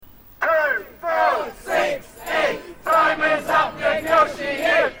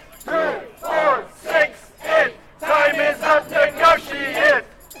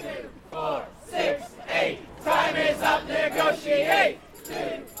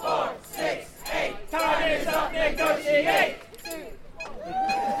Yay!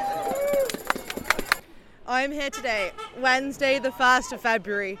 I'm here today, Wednesday the 1st of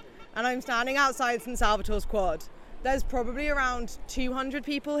February, and I'm standing outside St Salvator's Quad. There's probably around 200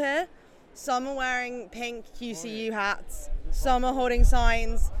 people here. Some are wearing pink UCU hats, some are holding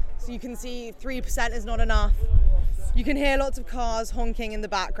signs, so you can see 3% is not enough. You can hear lots of cars honking in the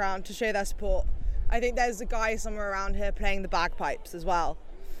background to show their support. I think there's a guy somewhere around here playing the bagpipes as well.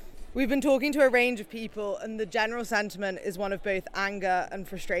 We've been talking to a range of people, and the general sentiment is one of both anger and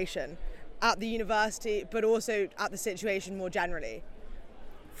frustration at the university, but also at the situation more generally.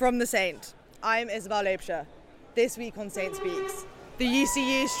 From the Saint, I'm Isabel Loebscher. This week on Saint Speaks, the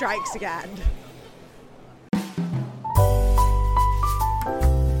UCU strikes again.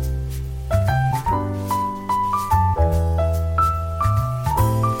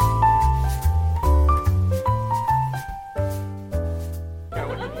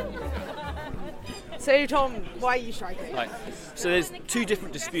 So Tom, why are you striking? Right. So there's two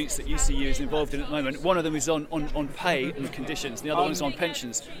different disputes that UCU is involved in at the moment. One of them is on pay and conditions, and the other one is on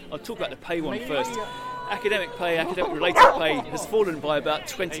pensions. I'll talk about the pay one first. Academic pay, academic related pay has fallen by about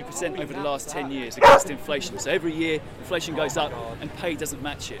 20% over the last 10 years against inflation. So every year inflation goes up and pay doesn't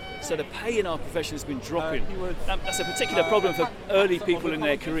match it. So the pay in our profession has been dropping. That's a particular problem for early people in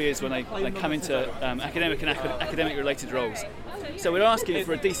their careers when they come into academic and academic related roles. So we're asking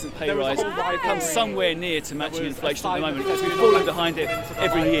for a decent pay rise. It comes somewhere near to matching inflation at the moment because we've fallen behind it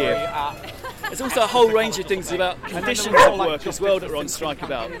every year. There's also a whole range of things about conditions of work as well that we're on strike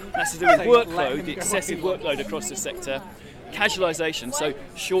about. That's to do with workload, the excessive workload across the sector, casualisation, so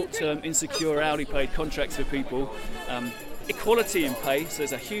short-term, insecure, hourly paid contracts for people, equality in pay, so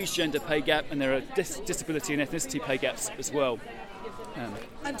there's a huge gender pay gap, and there are disability and ethnicity pay gaps as well.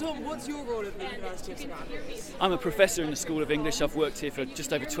 And Tom, what's your role at the University of St Andrews? I'm a professor in the School of English. I've worked here for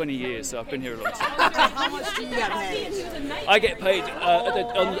just over 20 years, so I've been here a long time. And how much do you get paid? I get paid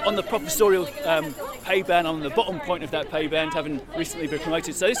on the professorial pay band, on the bottom point of that pay band, having recently been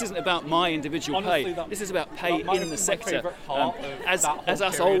promoted. So this isn't about my individual pay. This is about pay in the sector. As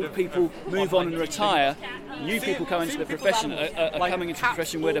us old people move on and retire, new people come into the profession are coming into the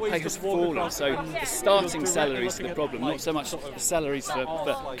profession where the pay has fallen. So the starting salaries are the problem, not so much the salaries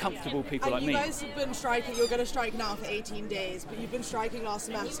for comfortable people like me. You guys have been striking, you're going to strike now for 18 days, but you've been striking last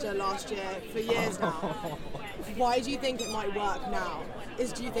semester, last year, for years now. Why do you think it might work now?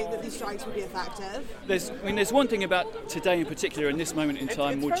 Do you think that these strikes will be effective? There's one thing about today in particular, in this moment in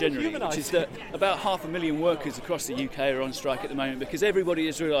time more generally, which is that about 500,000 workers across the UK are on strike at the moment because everybody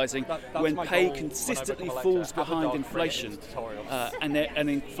is realising when pay consistently falls behind inflation and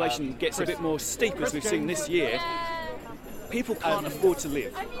inflation gets a bit more steep, as we've seen this year, people can't afford to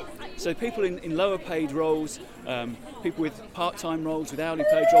live. So people in lower paid roles, people with part-time roles, with hourly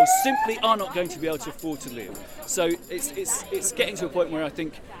paid roles, simply are not going to be able to afford to live. So it's getting to a point where I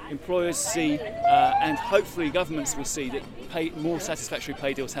think employers see, and hopefully governments will see, that more satisfactory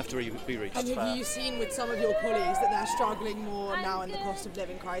pay deals have to be reached. And have you seen with some of your colleagues that they're struggling more now in the cost of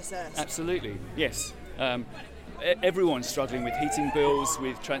living crisis? Absolutely, yes. Everyone's struggling with heating bills,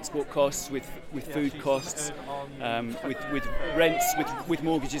 with transport costs, with food costs, with rents, with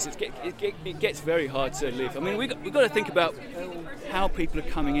mortgages. It gets very hard to live. I mean, we've got to think about how people are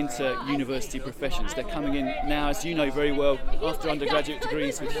coming into university professions. They're coming in now, as you know very well, after undergraduate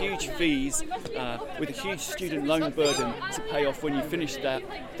degrees with huge fees, with a huge student loan burden to pay off when you finish that.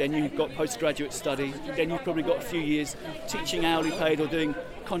 Then you've got postgraduate study. Then you've probably got a few years teaching hourly paid or doing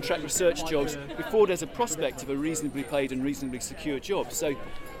contract research jobs before there's a prospect of a reasonably paid and reasonably secure job. So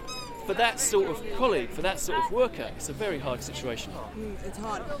for that sort of colleague, for that sort of worker, it's a very hard situation. It's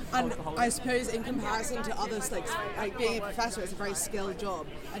hard. And I suppose in comparison to others, like being a professor is a very skilled job,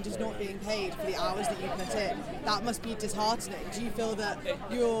 and just not being paid for the hours that you put in, that must be disheartening. Do you feel that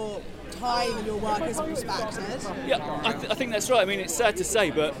your time and your work isn't respected? Yeah, I think that's right. I mean, it's sad to say,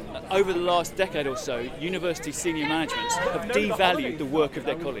 but over the last decade or so, university senior managements have devalued the work of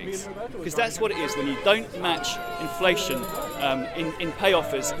their colleagues. Because that's what it is. When you don't match inflation in pay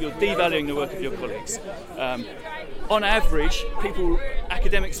offers, you're devaluing the work of your colleagues. On average,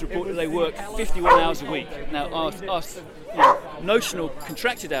 academics report that they work 51 hours a week. Now, our notional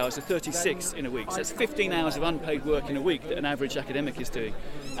contracted hours are 36 in a week, so that's 15 hours of unpaid work in a week that an average academic is doing.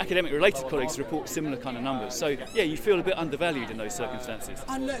 Academic-related colleagues report similar kind of numbers, so yeah, you feel a bit undervalued in those circumstances.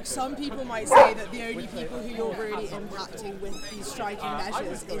 And look, some people might say that the only people who you're really impacting with these striking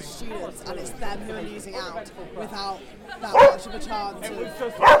measures is students, and it's them who are losing out without that much of a chance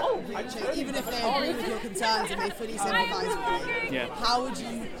of reaching, even if they agree with your concerns and they fully sympathise with you. Yeah.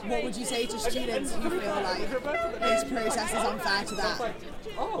 What would you say to students who feel like this process process is unfair to that?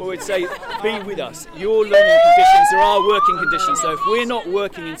 I would say be with us. Your learning conditions, there are working conditions, so if we're not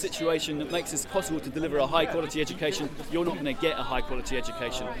working in a situation that makes it possible to deliver a high quality education, you're not going to get a high quality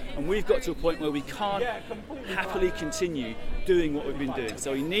education. And we've got to a point where we can't happily continue doing what we've been doing.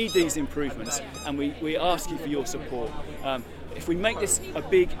 So we need these improvements, and we ask you for your support. If we make this a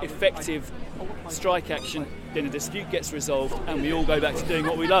big, effective strike action, then a dispute gets resolved and we all go back to doing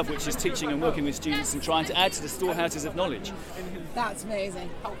what we love, which is teaching and working with students and trying to add to the storehouses of knowledge. That's amazing.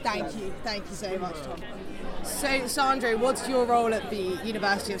 Thank you so much, Tom. So, Sandro, what's your role at the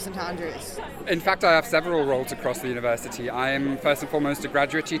University of St Andrews? In fact, I have several roles across the university. I am first and foremost a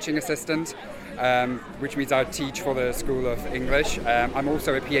graduate teaching assistant, which means I teach for the School of English. I'm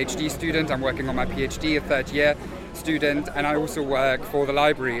also a PhD student. I'm working on my PhD, a third year student, and I also work for the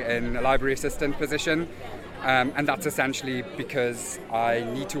library in a library assistant position. And that's essentially because I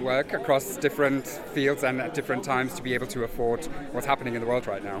need to work across different fields and at different times to be able to afford what's happening in the world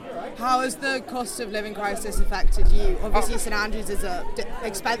right now. How has the cost of living crisis affected you? Obviously, St Andrews is an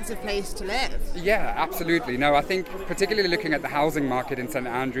expensive place to live. Yeah, absolutely. No, I think particularly looking at the housing market in St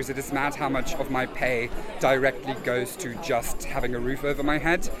Andrews, it is mad how much of my pay directly goes to just having a roof over my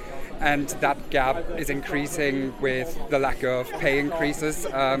head. And that gap is increasing with the lack of pay increases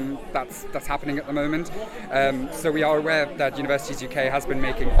that's happening at the moment. So we are aware that Universities UK has been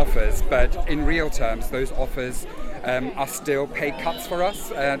making offers, but in real terms, those offers are still pay cuts for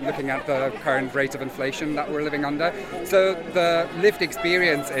us, looking at the current rate of inflation that we're living under. So the lived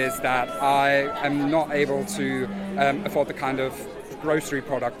experience is that I am not able to afford the kind of grocery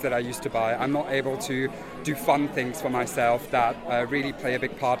products that I used to buy. I'm not able to do fun things for myself that really play a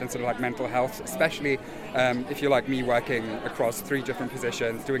big part in sort of like mental health, especially if you're like me, working across 3 different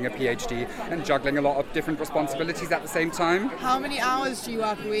positions, doing a PhD and juggling a lot of different responsibilities at the same time. How many hours do you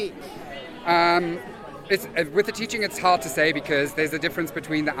work a week? With the teaching, it's hard to say because there's a difference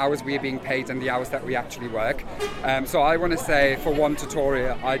between the hours we are being paid and the hours that we actually work. So I want to say for one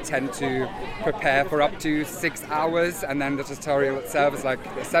tutorial, I tend to prepare for up to 6 hours, and then the tutorial itself is like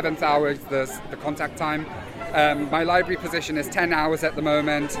the 7th hour, the contact time. My library position is 10 hours at the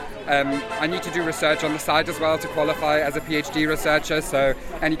moment. I need to do research on the side as well to qualify as a PhD researcher, so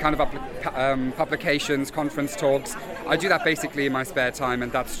any kind of publications, conference talks, I do that basically in my spare time,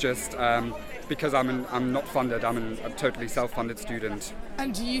 and that's just because I'm not funded. I'm a totally self-funded student.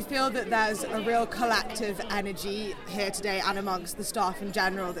 And do you feel that there's a real collective energy here today and amongst the staff in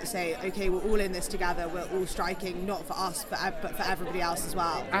general that say, okay, we're all in this together, we're all striking, not for us, but for everybody else as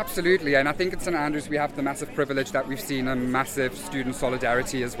well? Absolutely, and I think at St Andrews we have the massive privilege that we've seen a massive student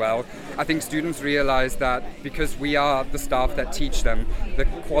solidarity as well. I think students realise that because we are the staff that teach them, the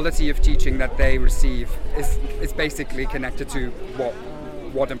quality of teaching that they receive is basically connected to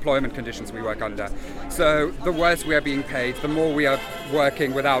what employment conditions we work under. So the worse we are being paid, the more we are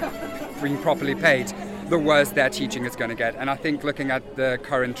working without being properly paid, the worse their teaching is going to get. And I think looking at the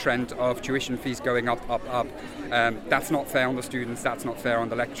current trend of tuition fees going up, that's not fair on the students, that's not fair on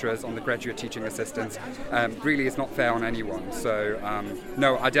the lecturers, on the graduate teaching assistants. Really, it's not fair on anyone. So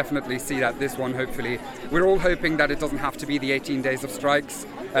no, I definitely see that this one, hopefully, we're all hoping that it doesn't have to be the 18 days of strikes,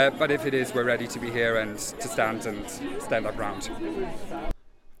 but if it is, we're ready to be here and to stand our ground.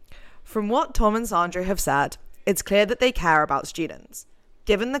 From what Tom and Sandra have said, it's clear that they care about students.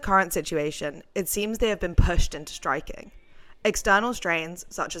 Given the current situation, it seems they have been pushed into striking. External strains,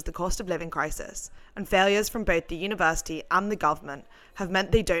 such as the cost of living crisis, and failures from both the university and the government have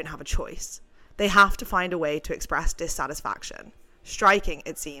meant they don't have a choice. They have to find a way to express dissatisfaction. Striking,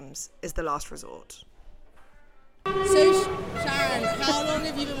 it seems, is the last resort. So, Sharon, how long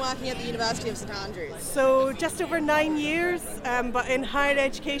have you been working at the University of St Andrews? So just over 9 years, but in higher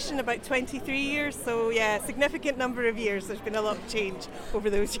education about 23 years. So yeah, significant number of years. There's been a lot of change over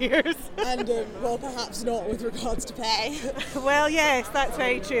those years. And well, perhaps not with regards to pay. Well, yes, that's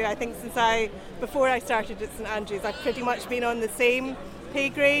very true. I think before I started at St Andrews, I've pretty much been on the same pay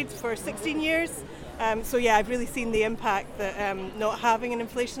grade for 16 years. So yeah, I've really seen the impact that not having an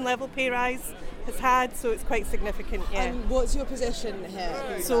inflation level pay rise has had, so it's quite significant, yeah. And what's your position here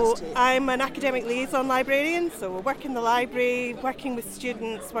at the So university? I'm an academic liaison librarian, so I work in the library, working with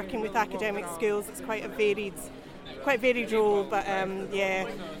students, working with academic schools. It's quite a varied role, but yeah.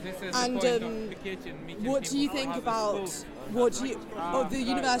 And what do you think about, the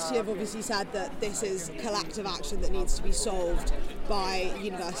university have obviously said that this is collective action that needs to be solved by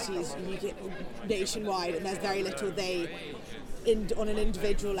universities nationwide, and there's very little they on an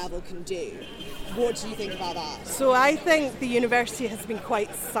individual level can do. What do you think about that? So I think the university has been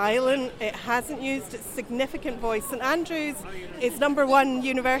quite silent. It hasn't used its significant voice. St Andrews is #1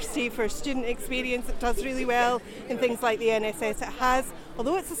 university for student experience. It does really well in things like the NSS. It has,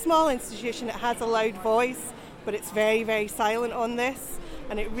 although it's a small institution, it has a loud voice, but it's very, very silent on this.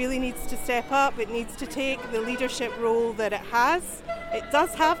 And it really needs to step up. It needs to take the leadership role that it has. It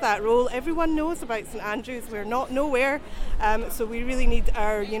does have that role. Everyone knows about St Andrews. We're not nowhere. So we really need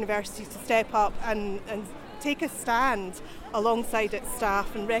our university to step up and take a stand alongside its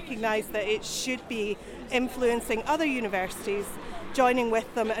staff and recognise that it should be influencing other universities, joining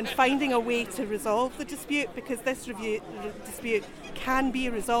with them and finding a way to resolve the dispute, because this dispute can be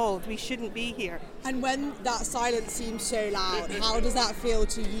resolved. We shouldn't be here. And when that silence seems so loud, how does that feel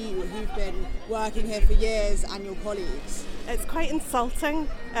to you who've been working here for years and your colleagues? It's quite insulting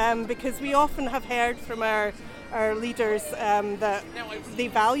because we often have heard from our leaders that they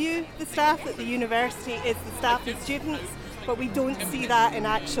value the staff, that the university is the staff and students, but we don't see that in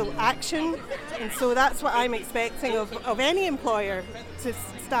actual action. And so that's what I'm expecting of any employer, to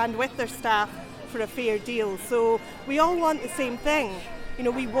stand with their staff for a fair deal. So we all want the same thing. You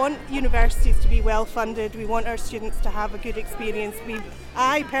know, we want universities to be well funded, we want our students to have a good experience.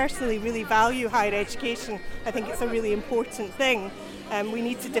 I personally really value higher education. I think it's a really important thing. We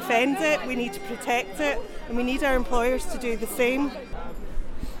need to defend it, we need to protect it, and we need our employers to do the same.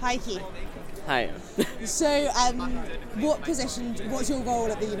 Hi, Keith. Hi. So, what's your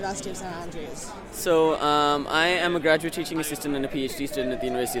role at the University of St Andrews? So, I am a graduate teaching assistant and a PhD student at the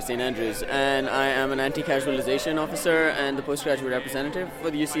University of St Andrews, and I am an anti-casualization officer and the postgraduate representative for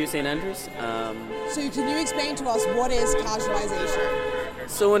the UCU St Andrews. So, can you explain to us what is casualization?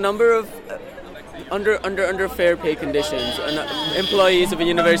 So, a number of under fair pay conditions, employees of a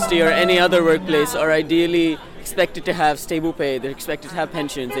university or any other workplace are ideally expected to have stable pay, they're expected to have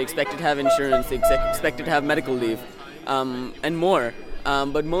pensions, they're expected to have insurance, they're expected to have medical leave, and more.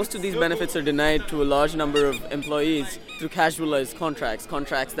 But most of these benefits are denied to a large number of employees through casualized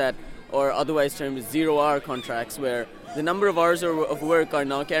contracts that, or otherwise termed as zero-hour contracts, where the number of hours of work are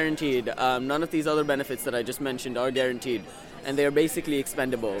not guaranteed. None of these other benefits that I just mentioned are guaranteed, and they are basically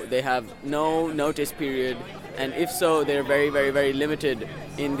expendable. They have no notice period, and if so, they're very, very, very limited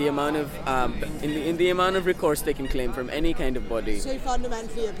in the amount of in the amount of recourse they can claim from any kind of body. So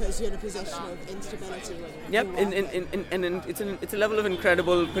fundamentally, it puts you in a position of instability. Yep, and it's a level of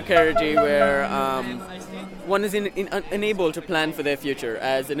incredible precarity where one is unable to plan for their future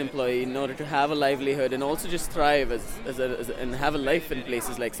as an employee in order to have a livelihood and also just thrive and have a life in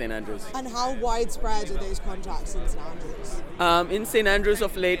places like St Andrews. And how widespread are those contracts in St Andrews? In St Andrews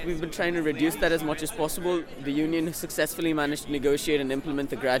of late, we've been trying to reduce that as much as possible. The union has successfully managed to negotiate and implement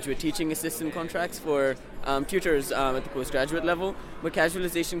the graduate teaching assistant contracts for tutors at the postgraduate level, but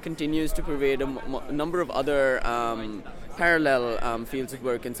casualization continues to pervade a number of other parallel fields of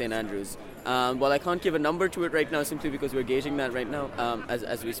work in St Andrews. While I can't give a number to it right now simply because we're gauging that right now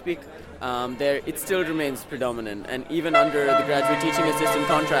as we speak, it still remains predominant. And even under the graduate teaching assistant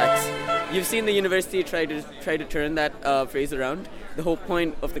contracts, you've seen the university try to turn that phrase around. The whole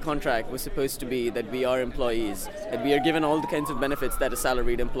point of the contract was supposed to be that we are employees, that we are given all the kinds of benefits that a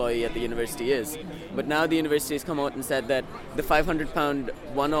salaried employee at the university is. But now the university has come out and said that the £500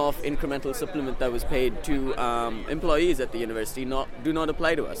 one-off incremental supplement that was paid to employees at the university do not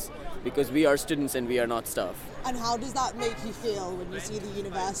apply to us, because we are students and we are not staff. And how does that make you feel when you see the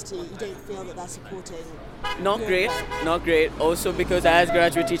university, you don't feel that they're supporting? Not great. Also because as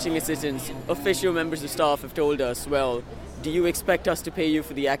graduate teaching assistants, official members of staff have told us, well, do you expect us to pay you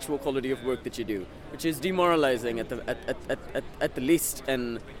for the actual quality of work that you do? Which is demoralizing at the least,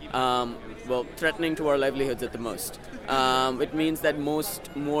 and threatening to our livelihoods at the most. It means that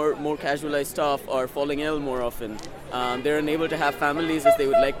more casualized staff are falling ill more often. They're unable to have families as they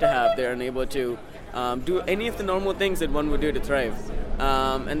would like to have. They're unable to do any of the normal things that one would do to thrive.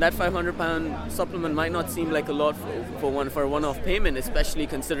 And that £500 supplement might not seem like a lot for a one-off payment, especially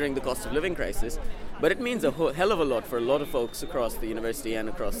considering the cost of living crisis, but it means a hell of a lot for a lot of folks across the university and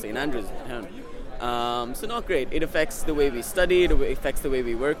across St Andrews town. So not great. It affects the way we study, it affects the way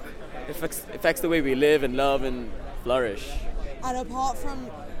we work, it affects the way we live and love and flourish. And apart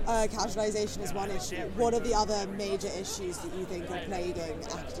from casualisation is one issue, what are the other major issues that you think are plaguing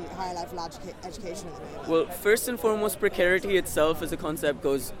higher level education at the moment? Well, first and foremost, precarity itself as a concept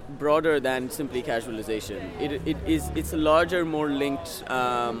goes broader than simply casualization. It's a larger, more linked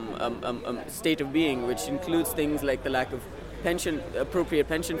state of being, which includes things like the lack of appropriate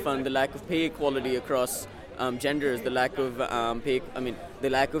pension fund, the lack of pay equality across genders, the lack of the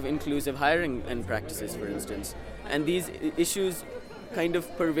lack of inclusive hiring and practices, for instance. And these issues kind of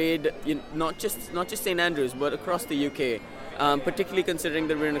pervade not just St Andrews but across the UK, particularly considering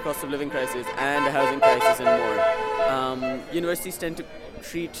that we're in a cost of living crisis and a housing crisis and more. Universities tend to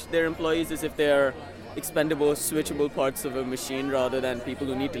treat their employees as if they are expendable, switchable parts of a machine rather than people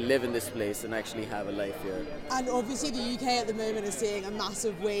who need to live in this place and actually have a life here. And obviously the UK at the moment is seeing a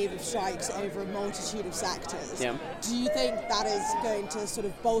massive wave of strikes over a multitude of sectors. Yeah. Do you think that is going to sort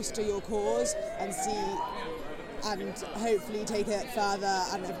of bolster your cause and hopefully take it further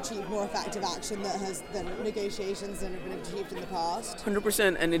and achieve more effective action than negotiations that have been achieved in the past?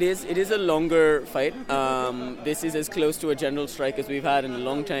 100%, and it is a longer fight. This is as close to a general strike as we've had in a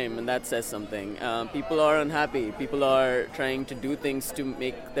long time, and that says something. People are unhappy. People are trying to do things to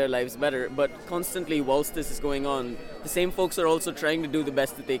make their lives better, but constantly, whilst this is going on, the same folks are also trying to do the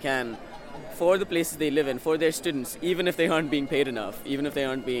best that they can for the places they live in, for their students, even if they aren't being paid enough, even if they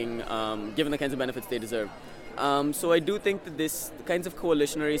aren't being given the kinds of benefits they deserve. So I do think that the kinds of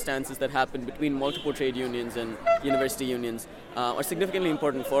coalitionary stances that happen between multiple trade unions and university unions are significantly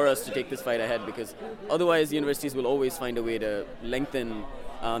important for us to take this fight ahead, because otherwise universities will always find a way to lengthen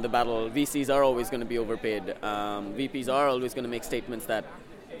the battle. VCs are always going to be overpaid. VPs are always going to make statements that,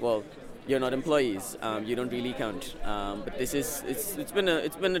 well, you're not employees, you don't really count. But it's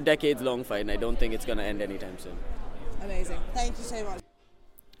been a decades-long fight, and I don't think it's going to end anytime soon. Amazing. Thank you so much.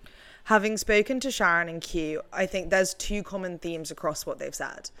 Having spoken to Sharon and Q, I think there's two common themes across what they've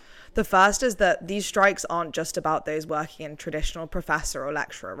said. The first is that these strikes aren't just about those working in traditional professor or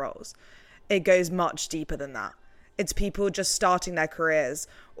lecturer roles. It goes much deeper than that. It's people just starting their careers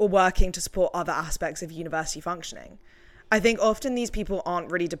or working to support other aspects of university functioning. I think often these people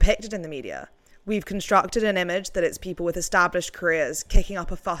aren't really depicted in the media. We've constructed an image that it's people with established careers kicking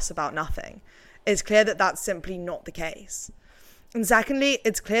up a fuss about nothing. It's clear that that's simply not the case. And secondly,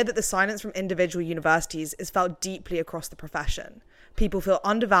 it's clear that the silence from individual universities is felt deeply across the profession. People feel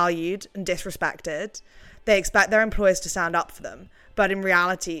undervalued and disrespected. They expect their employers to stand up for them, but in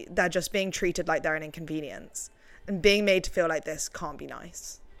reality, they're just being treated like they're an inconvenience. And being made to feel like this can't be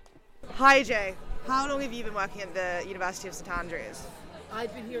nice. Hi Jay, how long have you been working at the University of St Andrews?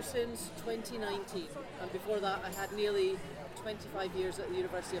 I've been here since 2019, and before that I had nearly 25 years at the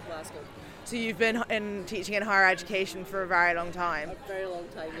University of Glasgow. So you've been teaching in higher education for a very long time? A very long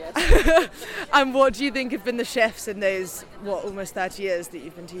time, yes. And what do you think have been the shifts in those, almost 30 years that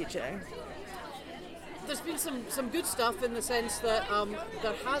you've been teaching? There's been some good stuff in the sense that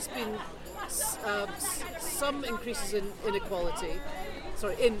there has been some increases in inequality.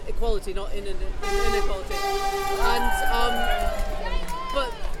 Sorry, in equality, not in inequality. And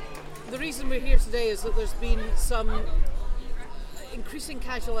but the reason we're here today is that there's been some increasing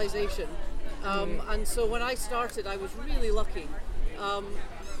casualisation, and so when I started, I was really lucky.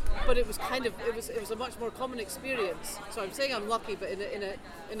 But it was a much more common experience. So I'm saying I'm lucky, but in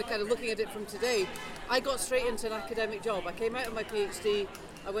a kind of looking at it from today, I got straight into an academic job. I came out of my PhD.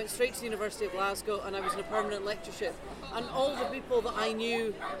 I went straight to the University of Glasgow, and I was in a permanent lectureship. And all the people that I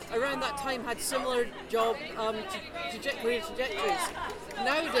knew around that time had similar job career trajectories.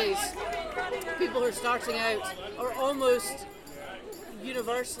 Nowadays, people who are starting out are almost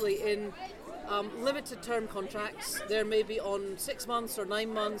universally in limited term contracts. They're maybe on 6 months or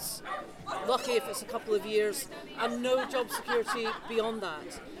 9 months, lucky if it's a couple of years, and no job security beyond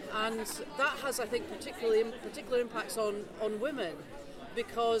that. And that has, I think, particular impacts on women,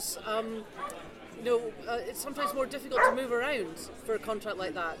 because it's sometimes more difficult to move around for a contract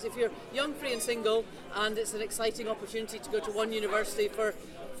like that. If you're young, free and single, and it's an exciting opportunity to go to one university for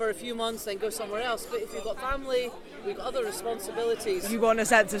a few months, then go somewhere else. But if you've got family, we've got other responsibilities. You want a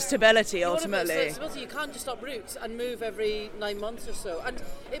sense of stability, ultimately. You can't just uproot and move every 9 months or so. And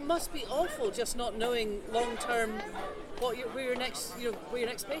it must be awful just not knowing long term where your next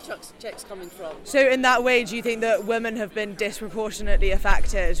paycheck's coming from. So in that way, do you think that women have been disproportionately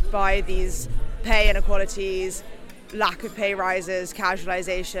affected by these pay inequalities, lack of pay rises,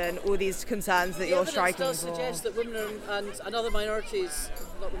 casualisation, all these concerns that you're striking for? The evidence does suggest that women and other minorities,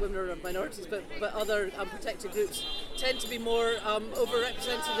 not that women are minorities, but other protected groups tend to be more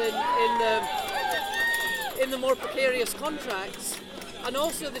overrepresented in the more precarious contracts. And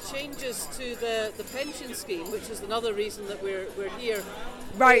also the changes to the pension scheme, which is another reason that we're here.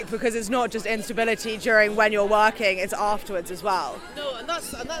 Right, because it's not just instability during when you're working, it's afterwards as well. No, and that's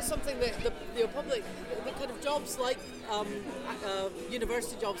something that the kind of jobs like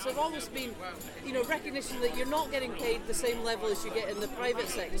university jobs have always been, recognition that you're not getting paid the same level as you get in the private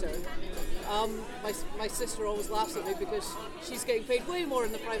sector. My sister always laughs at me because she's getting paid way more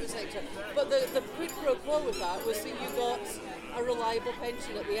in the private sector. But the quid pro quo with that was that you got a reliable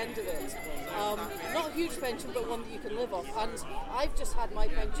pension at the end of it. Not a huge pension, but one that you can live off. And I've just had my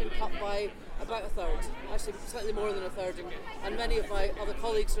pension cut by about a third, actually slightly more than a third, and many of my other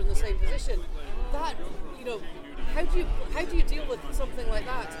colleagues are in the same position. That, how do you deal with something like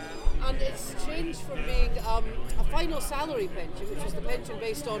that? And it's changed from being a final salary pension, which was the pension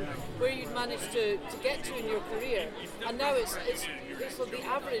based on where you'd managed to get to in your career, and now it's on the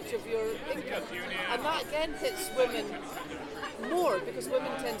average of your income. And that again hits women more, because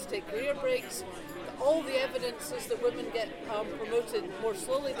women tend to take career breaks. All the evidence is that women get promoted more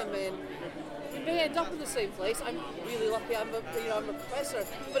slowly than men. We may end up in the same place. I'm really lucky. I'm a professor,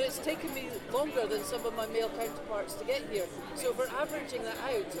 but it's taken me longer than some of my male counterparts to get here. So if we're averaging that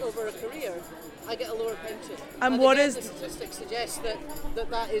out over a career, I get a lower pension. And what again, the statistics suggest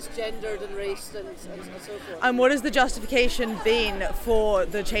that is gendered and raced and so forth. And what has the justification been for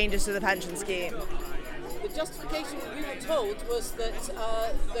the changes to the pension scheme? The justification we were told was that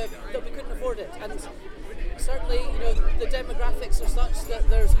we couldn't afford it, and certainly, the demographics are such that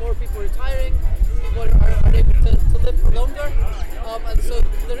there's more people retiring, people are able to live for longer, and so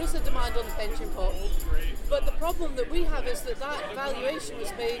there is a demand on the pension pot. But the problem that we have is that valuation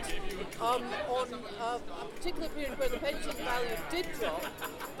was made on a particular period where the pension value did drop,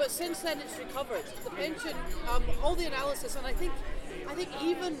 but since then it's recovered. The pension, all the analysis, and I think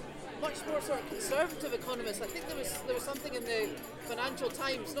even much more sort of conservative economists. I think there was something in the Financial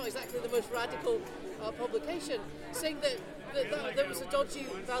Times, not exactly the most radical publication, saying that there was a dodgy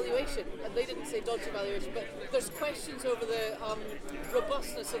valuation, and they didn't say dodgy valuation, but there's questions over the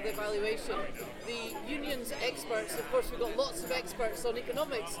robustness of the valuation. The union's experts, of course we've got lots of experts on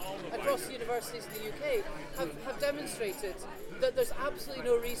economics across the universities in the UK, have demonstrated that there's absolutely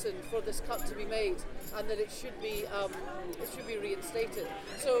no reason for this cut to be made, and that it should be reinstated.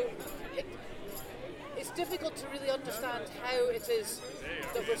 So it's difficult to really understand how it is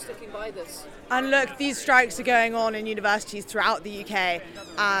that we're sticking by this. And look, these strikes are going on in universities throughout the UK,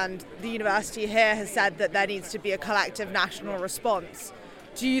 and the university here has said that there needs to be a collective national response.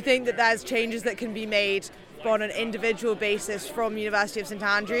 Do you think that there's changes that can be made on an individual basis from University of St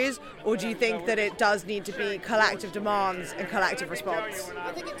Andrews, or do you think that it does need to be collective demands and collective response?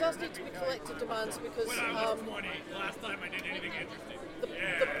 I think it does need to be collective demands, because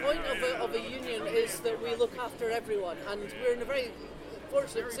the point of a union is that we look after everyone, and we're in a very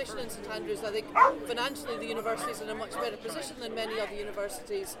fortunate position in St Andrews. I think financially the university is in a much better position than many other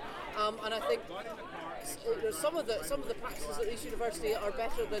universities, and I think some of the practices at this university are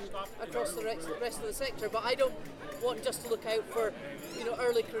better than across the rest of the sector. But I don't want just to look out for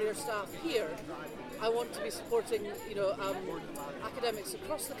early career staff here. I want to be supporting academics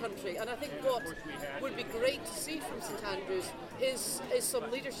across the country, and I think what would be great to see from St Andrews is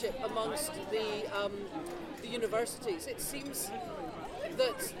some leadership amongst the universities. It seems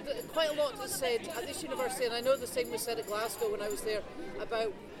that quite a lot is said at this university, and I know the same was said at Glasgow when I was there,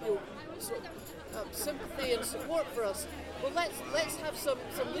 about sympathy and support for us. Well, let's have some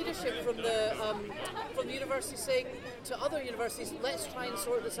leadership from the university saying to other universities, let's try and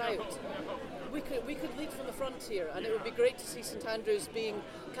sort this out. We could lead from the front here, and it would be great to see St Andrews being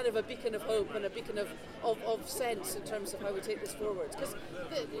kind of a beacon of hope and a beacon of sense in terms of how we take this forward. Because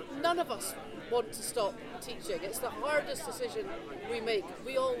none of us want to stop teaching. It's the hardest decision we make.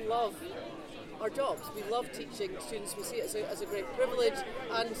 We all love our jobs. We love teaching students. We see it as a great privilege,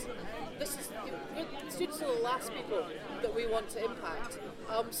 and students are the last people that we want to impact.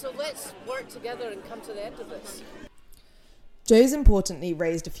 So let's work together and come to the end of this. Jo's importantly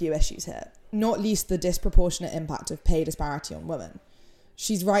raised a few issues here, not least the disproportionate impact of pay disparity on women.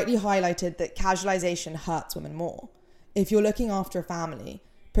 She's rightly highlighted that casualisation hurts women more. If you're looking after a family,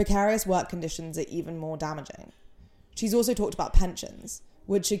 precarious work conditions are even more damaging. She's also talked about pensions,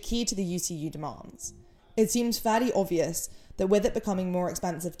 which are key to the UCU demands. It seems fairly obvious that with it becoming more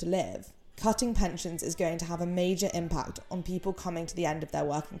expensive to live, cutting pensions is going to have a major impact on people coming to the end of their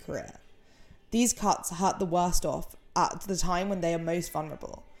working career. These cuts hurt the worst off at the time when they are most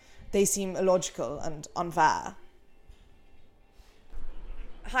vulnerable. They seem illogical and unfair.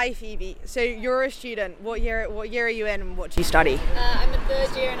 Hi Phoebe, so you're a student. What year are you in and what do you study? I'm in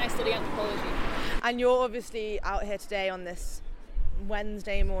third year and I study anthropology. And you're obviously out here today on this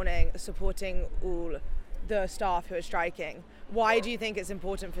Wednesday morning supporting all the staff who are striking. Why do you think it's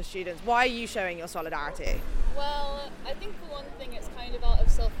important for students? Why are you showing your solidarity? Well, I think for one thing it's kind of out of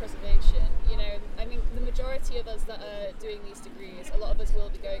self-preservation. I mean, the majority of us that are doing these degrees, a lot of us will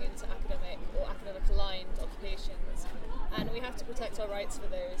be going into academic or academic aligned occupations, and we have to protect our rights for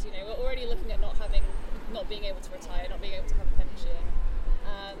those. We're already looking at not being able to retire, not being able to have a pension.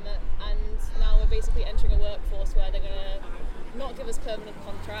 and now we're basically entering a workforce where they're going to not give us permanent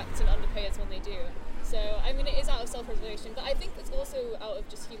contracts and underpay us when they do. So, I mean, it is out of self-preservation, but I think it's also out of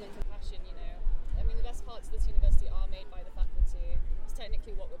just human compassion, you know. I mean, the best parts of this university are made by the faculty. It's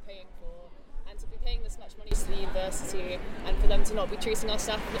technically what we're paying for. And to be paying this much money to the university and for them to not be treating our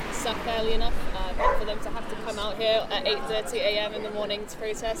staff fairly enough, and for them to have to come out here at 8:30 a.m. in the morning to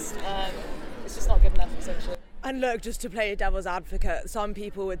protest, it's just not good enough, essentially. And look, just to play devil's advocate, some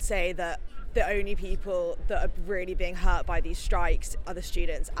people would say that the only people that are really being hurt by these strikes are the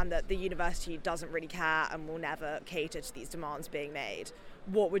students, and that the university doesn't really care and will never cater to these demands being made.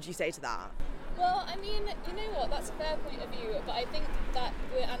 What would you say to that? Well, I mean, you know what, that's a fair point of view, but I think that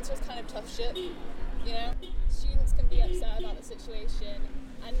the answer is kind of tough shit, you know? Students can be upset about the situation,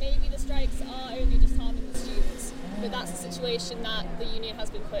 and maybe the strikes are only just harming the students, but that's the situation that the union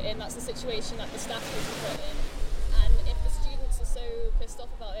has been put in, that's the situation that the staff has been put in, and if the students are so pissed off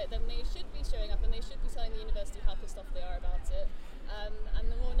about it, then they should be showing up and they should be telling the university how pissed off they are about it,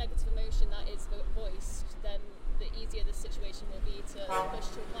 and the more negative emotion that is voiced, then the easier this situation will be to push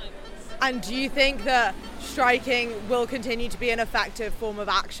to alignments. And do you think that striking will continue to be an effective form of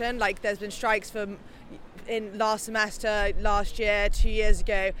action? Like, there's been strikes in last semester, last year, 2 years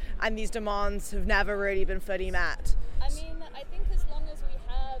ago, and these demands have never really been fully met. I mean, I think as long as we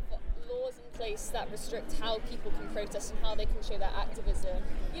have laws in place that restrict how people can protest and how they can show their activism,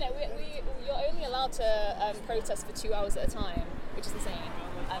 you know, you're only allowed to protest for 2 hours at a time, which is insane.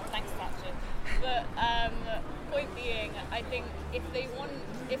 Thanks, Thatcher. But point being, I think if they want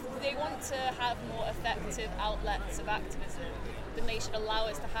to have more effective outlets of activism, then they should allow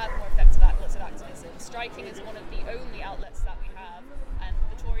us to have more effective outlets of activism. Striking is one of the only outlets that we have, and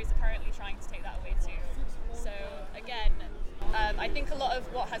the Tories are currently trying to take that away too. So again, I think a lot of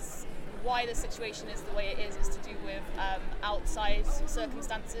why the situation is the way it is to do with outside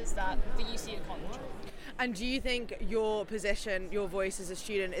circumstances that the UCU can't control. And do you think your position, your voice as a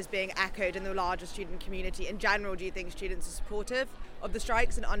student, is being echoed in the larger student community in general? Do you think students are supportive of the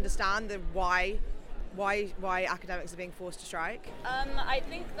strikes and understand the why academics are being forced to strike? I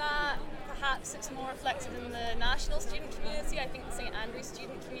think that perhaps it's more reflected in the national student community. I think the St Andrews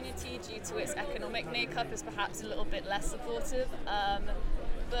student community, due to its economic makeup, is perhaps a little bit less supportive.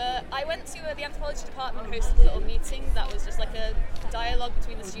 But I went to the anthropology department, hosted a little meeting that was just like a dialogue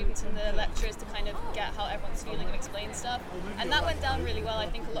between the students and the lecturers to kind of get how everyone's feeling and explain stuff. And that went down really well. I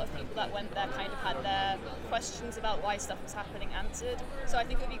think a lot of people that went there kind of had their questions about why stuff was happening answered. So I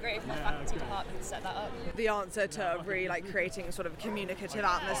think it would be great if my faculty department set that up. The answer to really creating sort of communicative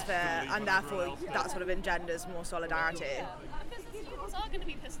atmosphere, and therefore that sort of engenders more solidarity. Yeah, because the students are going to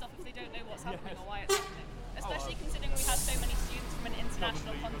be pissed off if they don't know what's happening or why it's happening. Especially considering we have so many students from an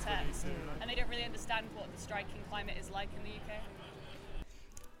international context and they don't really understand what the striking climate is like in the UK.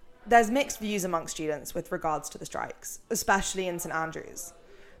 There's mixed views among students with regards to the strikes, especially in St Andrews.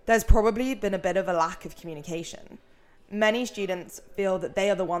 There's probably been a bit of a lack of communication. Many students feel that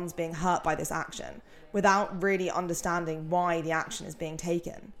they are the ones being hurt by this action without really understanding why the action is being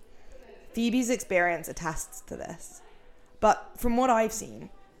taken. Phoebe's experience attests to this. But from what I've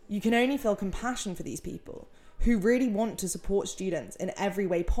seen, you can only feel compassion for these people who really want to support students in every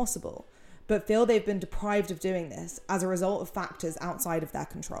way possible, but feel they've been deprived of doing this as a result of factors outside of their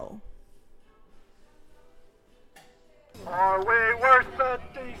control. Are we worth a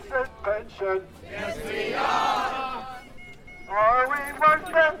decent pension? Yes, we are. Are we worth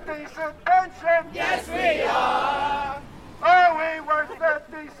a decent pension? Yes, we are. Are we worth a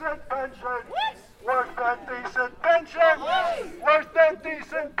decent pension? Worth a decent pension? Worth a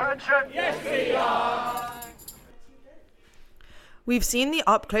decent pension? Yes, we are. We've seen the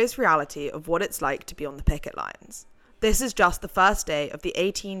up-close reality of what it's like to be on the picket lines. This is just the first day of the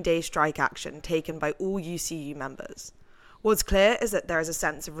 18-day strike action taken by all UCU members. What's clear is that there is a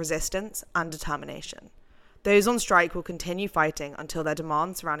sense of resistance and determination. Those on strike will continue fighting until their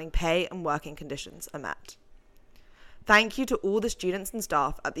demands surrounding pay and working conditions are met. Thank you to all the students and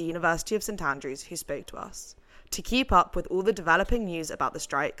staff at the University of St Andrews who spoke to us. To keep up with all the developing news about the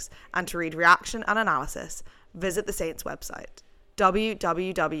strikes and to read reaction and analysis, visit the Saint's website,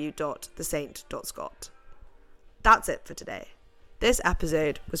 www.thesaint.scot. That's it for today. This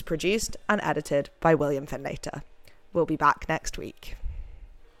episode was produced and edited by William Finlater. We'll be back next week.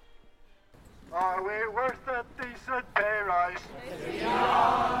 Are we worth a decent pay rise? Yes, we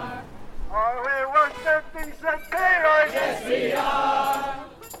are. Are we worth a decent pay rise? Yes, we are.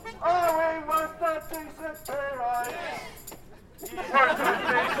 Are we worth a decent pay rise? Worth a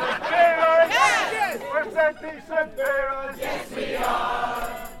decent pay rise? Yes. Worth a decent pay rise? Yes, we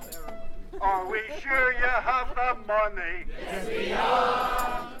are. Are Are we sure you have the money? Yes, we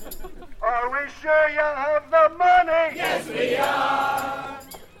are. Are we sure you have the money? Yes, we are.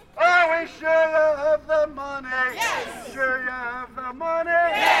 Are we sure you have the money? Yes. Sure you have the money?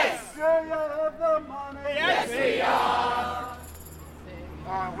 Yes. Sure you have the money? Yes, we are.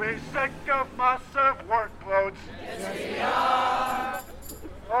 Are we sick of massive workloads? Yes, we are.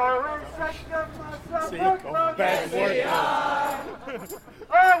 Are we sick of massive workloads? Yes, we are.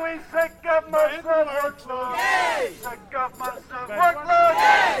 Are we sick of massive workloads? Yes. Sick of massive workloads?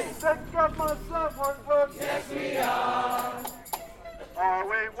 Yes. Sick of massive workloads? Yes, we are. Are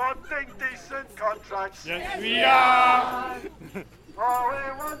we wanting decent contracts? Yes, we are. Are we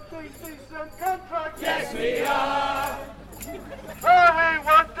wanting decent contracts? Yes, we are. Are we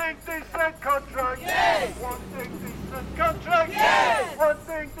wanting decent contracts? Yes. Wanting decent contracts? Yes.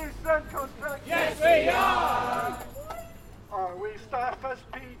 Wanting decent contracts? Yes, we are. Are we staff as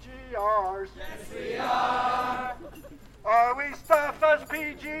PGRs? Yes, we are. Are we staff as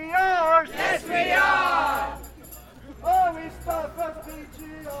PGRs? Yes, we are. Are we staff as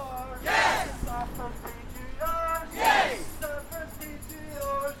PGRs? Yes. Staff as